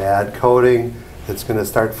it's a bad coating. It's going to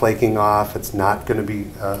start flaking off. It's not going to be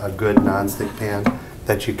a good nonstick pan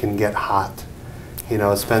that you can get hot. You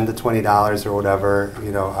know, spend the $20 or whatever,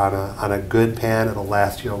 you know, on a good pan. It'll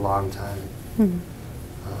last you a long time.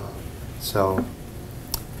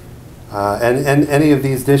 And any of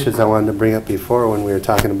these dishes I wanted to bring up before when we were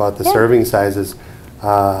talking about the serving sizes,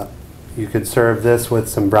 you could serve this with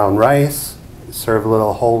some brown rice, serve a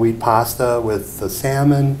little whole wheat pasta with the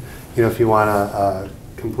salmon, you know, if you want to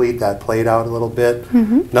complete that plate out a little bit.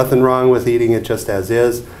 Nothing wrong with eating it just as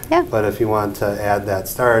is, but if you want to add that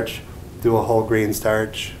starch, do a whole grain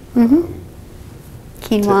starch.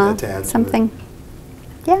 Quinoa, to add something.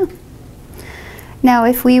 Yeah. Now,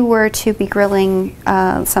 if we were to be grilling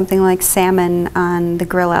something like salmon on the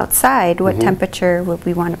grill outside, what temperature would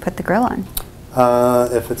we want to put the grill on?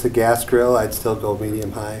 If it's a gas grill, I'd still go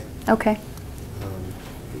medium high. Okay.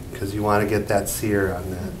 Because you want to get that sear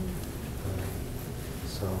on that.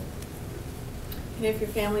 And if your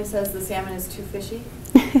family says the salmon is too fishy,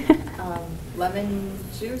 lemon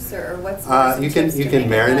juice or what's you can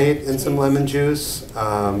marinate in some lemon juice.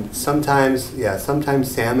 Sometimes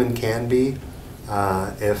salmon can be.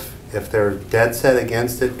 If they're dead set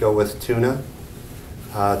against it, go with tuna.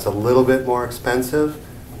 It's a little bit more expensive,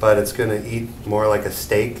 but it's going to eat more like a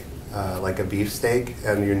steak, like a beef steak,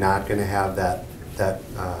 and you're not going to have that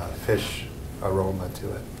fish aroma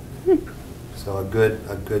to it. So a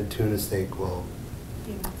good tuna steak will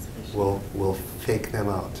fake them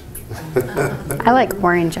out. I like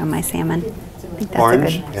orange on my salmon. I think that's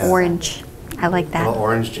orange? a good orange. I like that. A little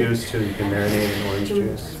orange juice too. You can marinate in orange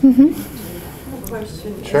juice.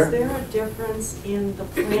 Question. Sure. Is there a difference in the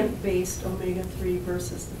plant-based omega-3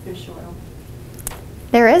 versus the fish oil?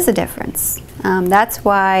 There is a difference. That's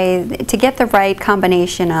why to get the right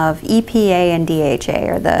combination of EPA and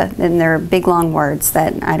DHA, and they're big long words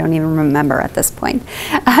that I don't even remember at this point.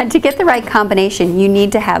 To get the right combination, you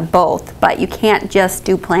need to have both, but you can't just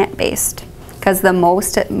do plant-based, because the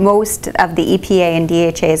most of the EPA and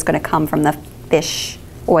DHA is going to come from the fish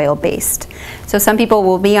oil based. So some people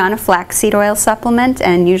will be on a flaxseed oil supplement,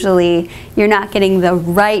 and usually you're not getting the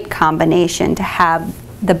right combination to have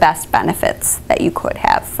the best benefits that you could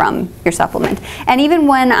have from your supplement. And even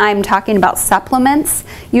when I'm talking about supplements,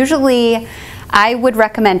 usually I would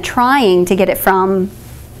recommend trying to get it from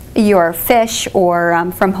your fish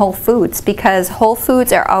or from Whole Foods, because Whole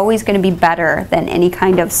Foods are always going to be better than any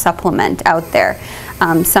kind of supplement out there.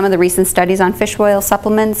 Some of the recent studies on fish oil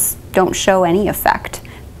supplements don't show any effect.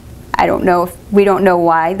 We don't know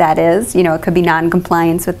why that is. You know, it could be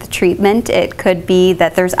non-compliance with the treatment. It could be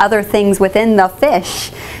that there's other things within the fish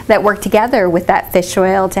that work together with that fish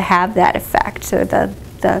oil to have that effect, so the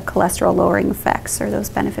cholesterol lowering effects or those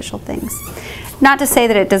beneficial things. Not to say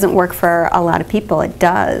that it doesn't work for a lot of people, it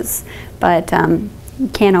does, but you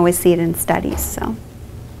can't always see it in studies, so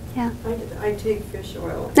yeah. I take fish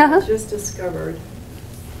oil. I just discovered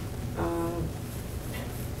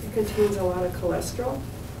it contains a lot of cholesterol.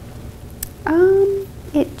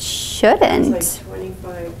 It shouldn't. It's like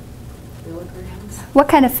 25 milligrams. What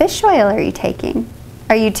kind of fish oil are you taking?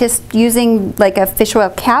 Are you just using like a fish oil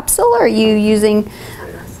capsule, or are you using?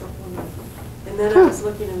 Supplement. And then I was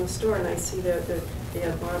looking in the store and I see that they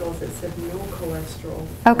had bottles that said no cholesterol.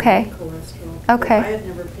 Okay. No cholesterol. Okay. But I had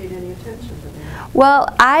never paid any attention to that.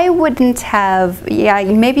 Well, I wouldn't have. Yeah,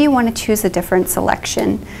 maybe you want to choose a different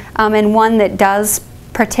selection, and one that does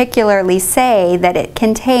particularly say that it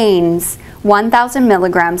contains 1,000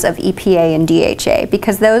 milligrams of EPA and DHA,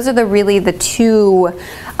 because those are really the two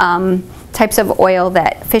types of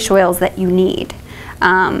fish oils that you need.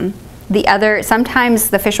 Sometimes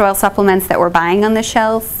the fish oil supplements that we're buying on the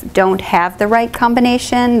shelf don't have the right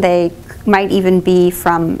combination. They might even be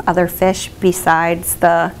from other fish besides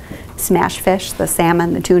the smash fish, the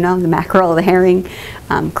salmon, the tuna, the mackerel, the herring.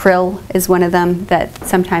 Krill is one of them that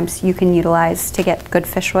sometimes you can utilize to get good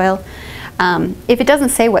fish oil. If it doesn't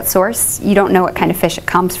say what source, you don't know what kind of fish it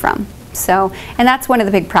comes from. So, and that's one of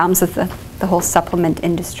the big problems with the whole supplement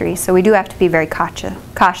industry. So we do have to be very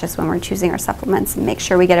cautious when we're choosing our supplements and make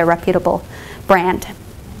sure we get a reputable brand.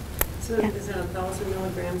 So is it 1,000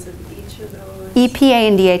 milligrams of each of those? EPA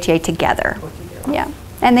and DHA together. Yeah.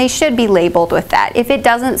 And they should be labeled with that. If it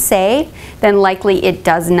doesn't say, then likely it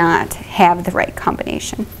does not have the right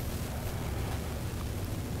combination.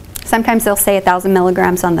 Sometimes they'll say 1,000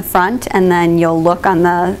 milligrams on the front, and then you'll look on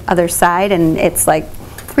the other side, and it's like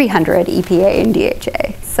 300 EPA and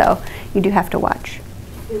DHA. So you do have to watch.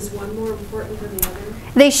 Is one more important than the other?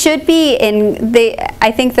 They should be in,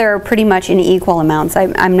 I think they're pretty much in equal amounts.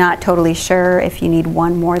 I'm not totally sure if you need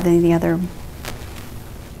one more than the other.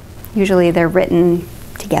 Usually they're written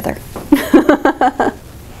together.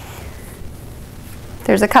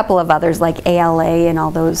 There's a couple of others like ALA and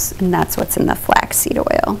all those, and that's what's in the flaxseed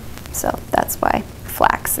oil. So that's why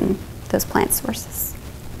flax and those plant sources.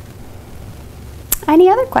 Any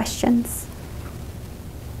other questions?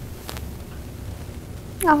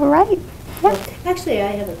 All right. Yeah. Actually,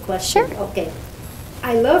 I have a question. Sure. Okay.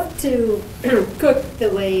 I love to cook the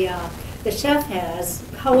way the chef has.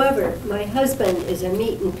 However, my husband is a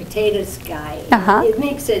meat and potatoes guy. Uh-huh. It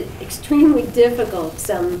makes it extremely difficult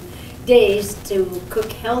some days to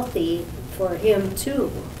cook healthy for him too.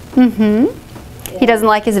 Mm-hmm. He doesn't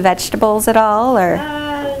like his vegetables at all, or?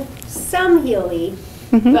 Some he'll eat,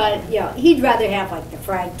 but he'd rather have like the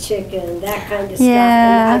fried chicken, that kind of stuff.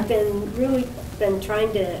 Yeah. And I've been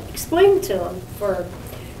trying to explain to him for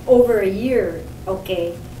over a year.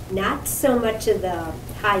 Okay, not so much of the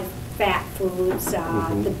high fat foods,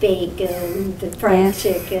 the bacon, the fried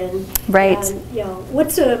chicken. Right. And,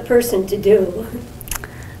 what's a person to do?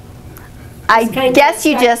 I guess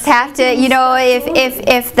you just have to,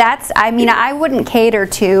 if that's, I mean, I wouldn't cater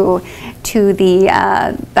to the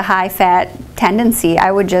high fat tendency.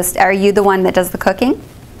 I would just, are you the one that does the cooking?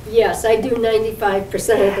 Yes, I do 95% of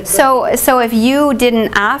the cooking. So if you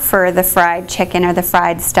didn't offer the fried chicken or the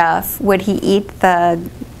fried stuff, would he eat the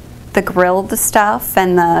grilled stuff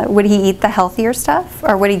and would he eat the healthier stuff,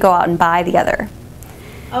 or would he go out and buy the other?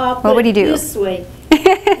 What would he do? This way.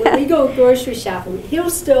 When we go grocery shopping, he'll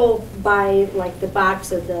still buy like the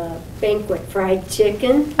box of the Banquet fried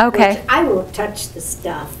chicken. Okay. Which I won't touch the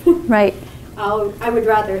stuff. Right. I would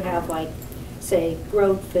rather have like, say,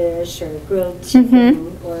 grilled fish or grilled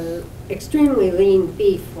chicken or extremely lean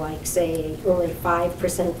beef, like say only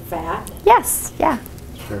 5% fat. Yes. Yeah.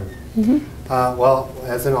 Sure. Well,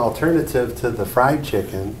 as an alternative to the fried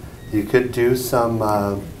chicken, you could do some,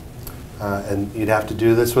 and you'd have to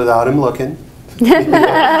do this without him looking.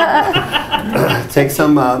 Take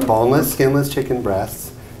some boneless, skinless chicken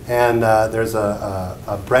breasts, and there's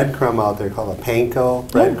a breadcrumb out there called a panko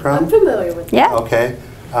breadcrumb. I'm familiar with that. Yeah. Okay.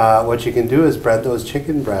 What you can do is bread those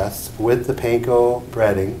chicken breasts with the panko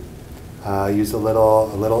breading. Use a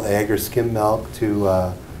little egg or skim milk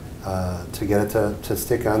to get it to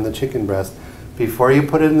stick on the chicken breast. Before you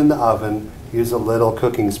put it in the oven, use a little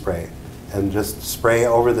cooking spray and just spray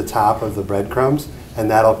over the top of the breadcrumbs, and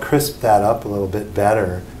that'll crisp that up a little bit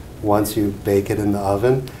better once you bake it in the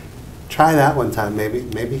oven. Try that one time.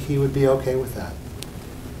 Maybe he would be okay with that.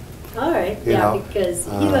 All right, You know, because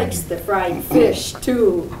he likes the fried fish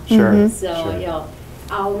too. Sure. So, sure.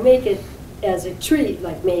 I'll make it as a treat,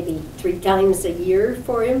 like maybe 3 times a year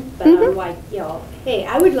for him. But I'm like, hey,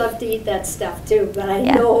 I would love to eat that stuff too, but I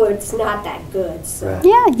know it's not that good. So. Right.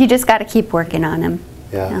 Yeah. You just got to keep working on him.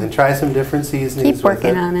 Yeah, and try some different seasonings. Keep working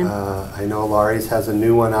with it. on him. I know Laurie's has a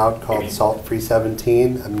new one out called Salt Free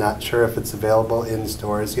 17. I'm not sure if it's available in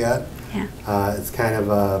stores yet. Yeah. It's kind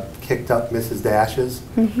of kicked up Mrs. Dash's.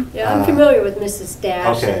 Yeah, I'm familiar with Mrs.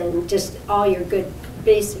 Dash okay. and just all your good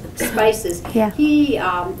basic spices. Yeah. He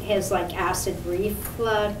has like acid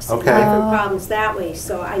reflux and Okay. different problems that way.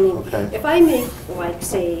 So, I mean, Okay. if I make like,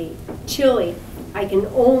 say, chili, I can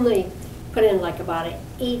only put in like about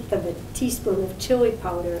 1/8 of a teaspoon of chili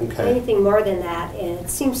powder. Okay. Anything more than that, and it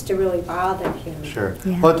seems to really bother him. Sure.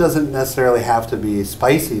 Yeah. Well, it doesn't necessarily have to be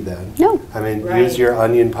spicy then. No. I mean, Right. use your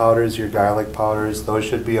onion powders, your garlic powders. Those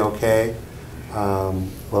should be okay.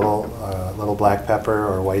 Little black pepper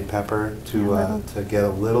or white pepper to get a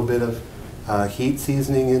little bit of heat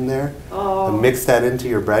seasoning in there. Oh. Mix that into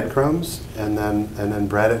your breadcrumbs and then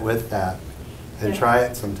bread it with that. And Yeah. try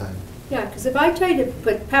it sometime. Yeah, because if I try to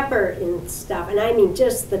put pepper in stuff, and I mean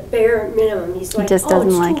just the bare minimum, he's like, just oh, doesn't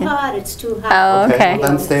it's like too it." hot, it's too hot. Oh, okay. Well,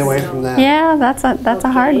 then stay away from that. Yeah, that's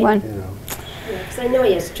a hard Okay. one. You know. Yeah, because I know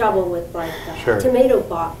he has trouble with like Sure.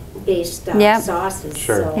 tomato-based Yep. sauces.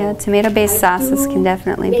 Sure. So Yeah, tomato-based I sauces do can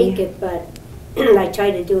definitely make be. it, but I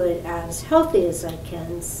try to do it as healthy as I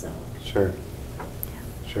can. So Sure.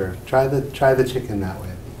 Sure. Try the chicken that way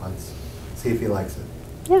once. See if he likes it.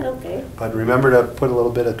 Yeah. okay, But remember to put a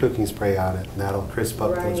little bit of cooking spray on it, and that'll crisp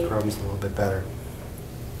up those Right. crumbs a little bit better.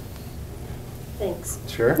 thanks.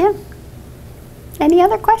 Sure? Yeah. Any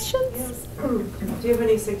other questions? Yes. Do you have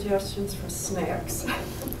any suggestions for snacks?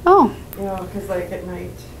 Oh, Because like at night,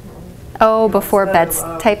 Oh, before bed Instead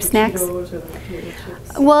of, type the snacks? Cheetos or the potato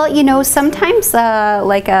chips. Well, you know, sometimes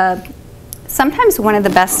sometimes one of the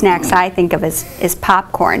best snacks I think of is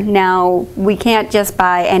popcorn. Now, we can't just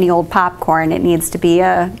buy any old popcorn. It needs to be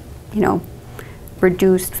a, you know,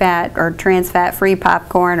 reduced fat or trans fat free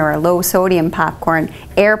popcorn or a low sodium popcorn,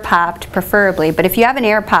 air popped preferably. But if you have an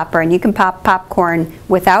air popper and you can pop popcorn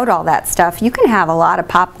without all that stuff, you can have a lot of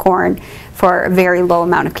popcorn for a very low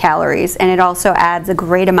amount of calories, and it also adds a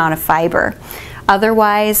great amount of fiber.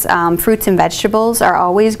 Otherwise, fruits and vegetables are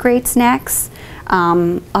always great snacks.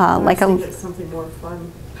 Like something more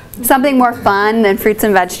fun. Something more fun than fruits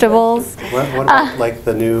and vegetables. What about like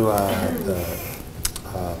the new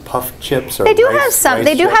puff chips or They do rice, have some. rice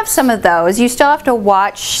They do chips? have some of those. You still have to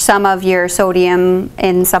watch some of your sodium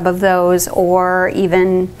in some of those, or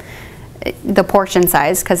even the portion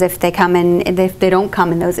size. Because if they don't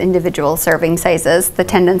come in those individual serving sizes, the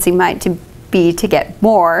tendency might be to get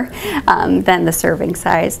more than the serving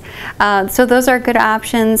size. So those are good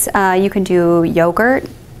options. You can do yogurt.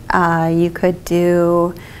 You could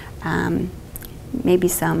do maybe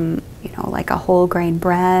some, you know, like a whole grain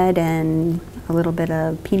bread and a little bit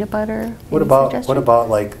of peanut butter. What about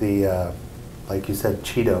like the like you said,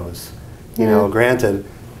 Cheetos? You know, granted,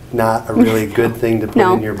 not a really good thing to put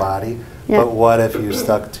No. in your body. Yeah. But what if you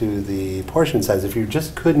stuck to the portion size? If you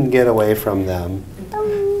just couldn't get away from them,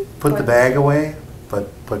 put the bag away, but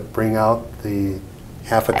bring out the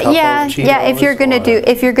half a cup of Cheetos. Yeah.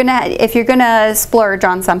 If you're gonna splurge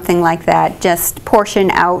on something like that, just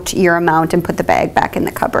portion out your amount and put the bag back in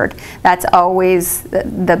the cupboard. That's always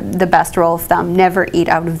the best rule of thumb. Never eat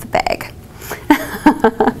out of the bag.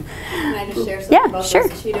 Can I just share something Yeah, about sure.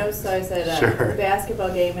 those Cheetos? So I was at Sure. a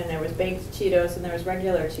basketball game and there was baked Cheetos and there was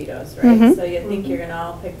regular Cheetos, right? So you think you're gonna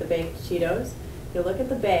all pick the baked Cheetos. You look at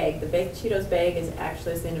the bag, the baked Cheetos bag is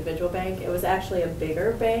actually the individual bag. It was actually a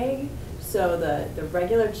bigger bag. So the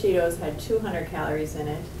regular Cheetos had 200 calories in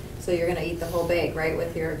it. So you're gonna eat the whole bag, right,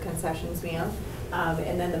 with your concessions meal.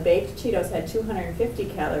 And then the baked Cheetos had 250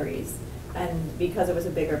 calories, and because it was a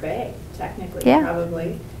bigger bag, technically, Yeah.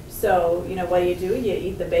 probably. So, you know, what do? You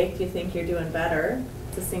eat the baked, you think you're doing better.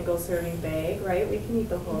 It's a single serving bag, right? We can eat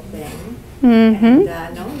the whole thing. Mm-hmm.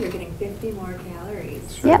 And no, you're getting 50 more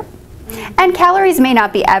calories. Yep. And calories may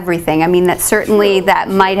not be everything. I mean, that certainly that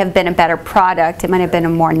might have been a better product. It might have been a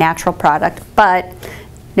more natural product, but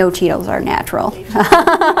no Cheetos are natural.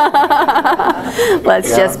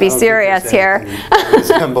 Let's just be serious here.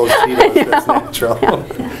 Jumbo Cheetos, that's natural.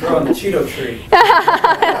 We're on the Cheeto tree.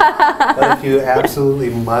 But if you absolutely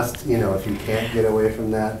must, you know, if you can't get away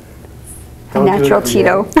from that, don't do it natural every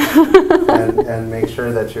Cheeto. day. and make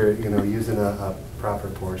sure that you're, you know, using a proper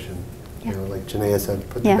portion. You know, like Janeah said,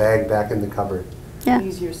 put Yeah. the bag back in the cupboard. Yeah.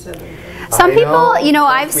 Easier said than done. Some I people, know. you know,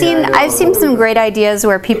 Trust I've me, I seen know. some great ideas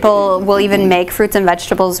where people will even make fruits and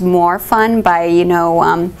vegetables more fun by, you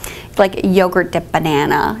know, like yogurt dip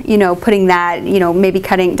banana, you know, putting that, you know, maybe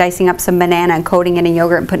dicing up some banana and coating it in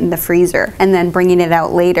yogurt and putting it in the freezer and then bringing it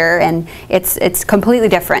out later, and it's completely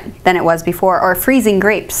different than it was before. Or freezing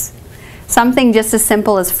grapes. Something just as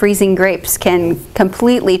simple as freezing grapes can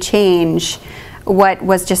completely change what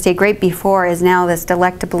was just a grape before is now this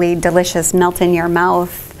delectably delicious, melt in your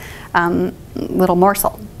mouth little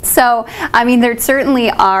morsel. So, I mean, there certainly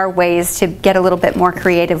are ways to get a little bit more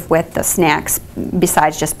creative with the snacks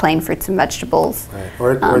besides just plain fruits and vegetables. Right.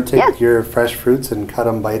 Or take yeah. your fresh fruits and cut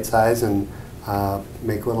them bite size and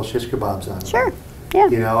make little shish kebabs on them. Sure, yeah.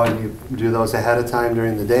 You know, and you do those ahead of time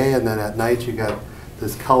during the day, and then at night you got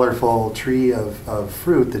this colorful tree of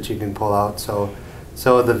fruit that you can pull out. So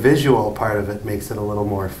the visual part of it makes it a little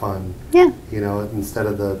more fun. Yeah. You know, instead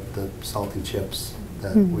of the salty chips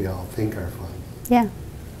that we all think are fun. Yeah.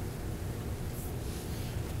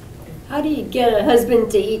 How do you get a husband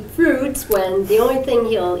to eat fruits when the only thing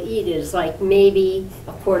he'll eat is like maybe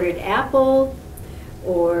a quartered apple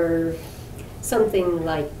or something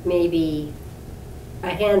like maybe a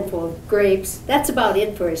handful of grapes? That's about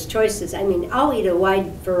it for his choices. I mean, I'll eat a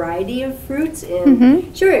wide variety of fruits,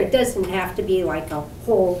 and sure, it doesn't have to be like a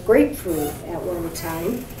whole grapefruit at one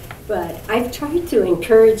time, but I've tried to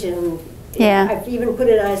encourage him. Yeah. I've even put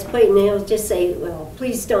it on his plate, and he'll just say, well,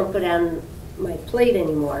 please don't put on my plate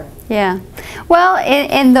anymore. Yeah. Well,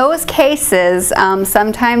 in those cases,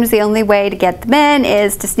 sometimes the only way to get them in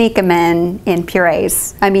is to sneak them in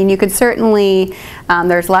purees. I mean, you could certainly,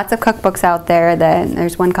 there's lots of cookbooks out there.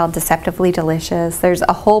 There's one called Deceptively Delicious. There's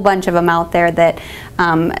a whole bunch of them out there that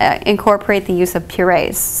incorporate the use of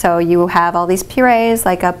purees. So you have all these purees,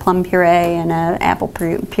 like a plum puree and an apple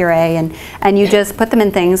puree, and you just put them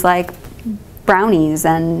in things like brownies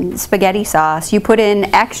and spaghetti sauce. You put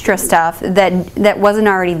in extra stuff that wasn't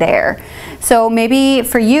already there. So maybe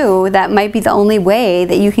for you, that might be the only way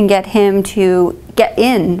that you can get him to get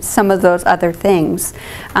in some of those other things.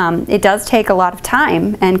 It does take a lot of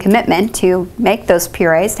time and commitment to make those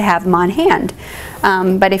purees, to have them on hand.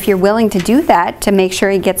 But if you're willing to do that to make sure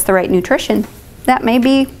he gets the right nutrition, that may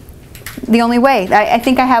be the only way. I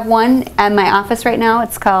think I have one at my office right now.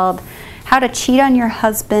 It's called How to Cheat on Your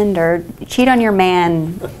Husband or Cheat on Your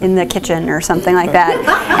Man in the Kitchen or something like that.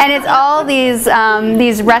 And it's all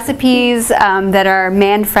these recipes that are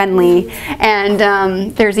man-friendly.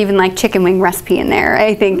 And there's even like chicken wing recipe in there,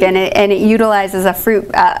 I think. And it utilizes a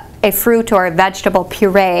fruit or a vegetable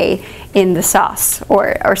puree in the sauce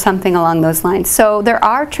or something along those lines. So there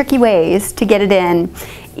are tricky ways to get it in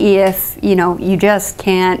if you just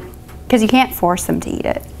can't, because you can't force them to eat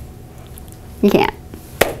it. You can't.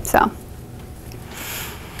 So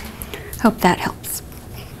hope that helps.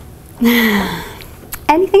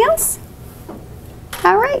 Anything else?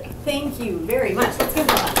 All right. Thank you very much. Let's give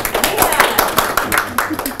it a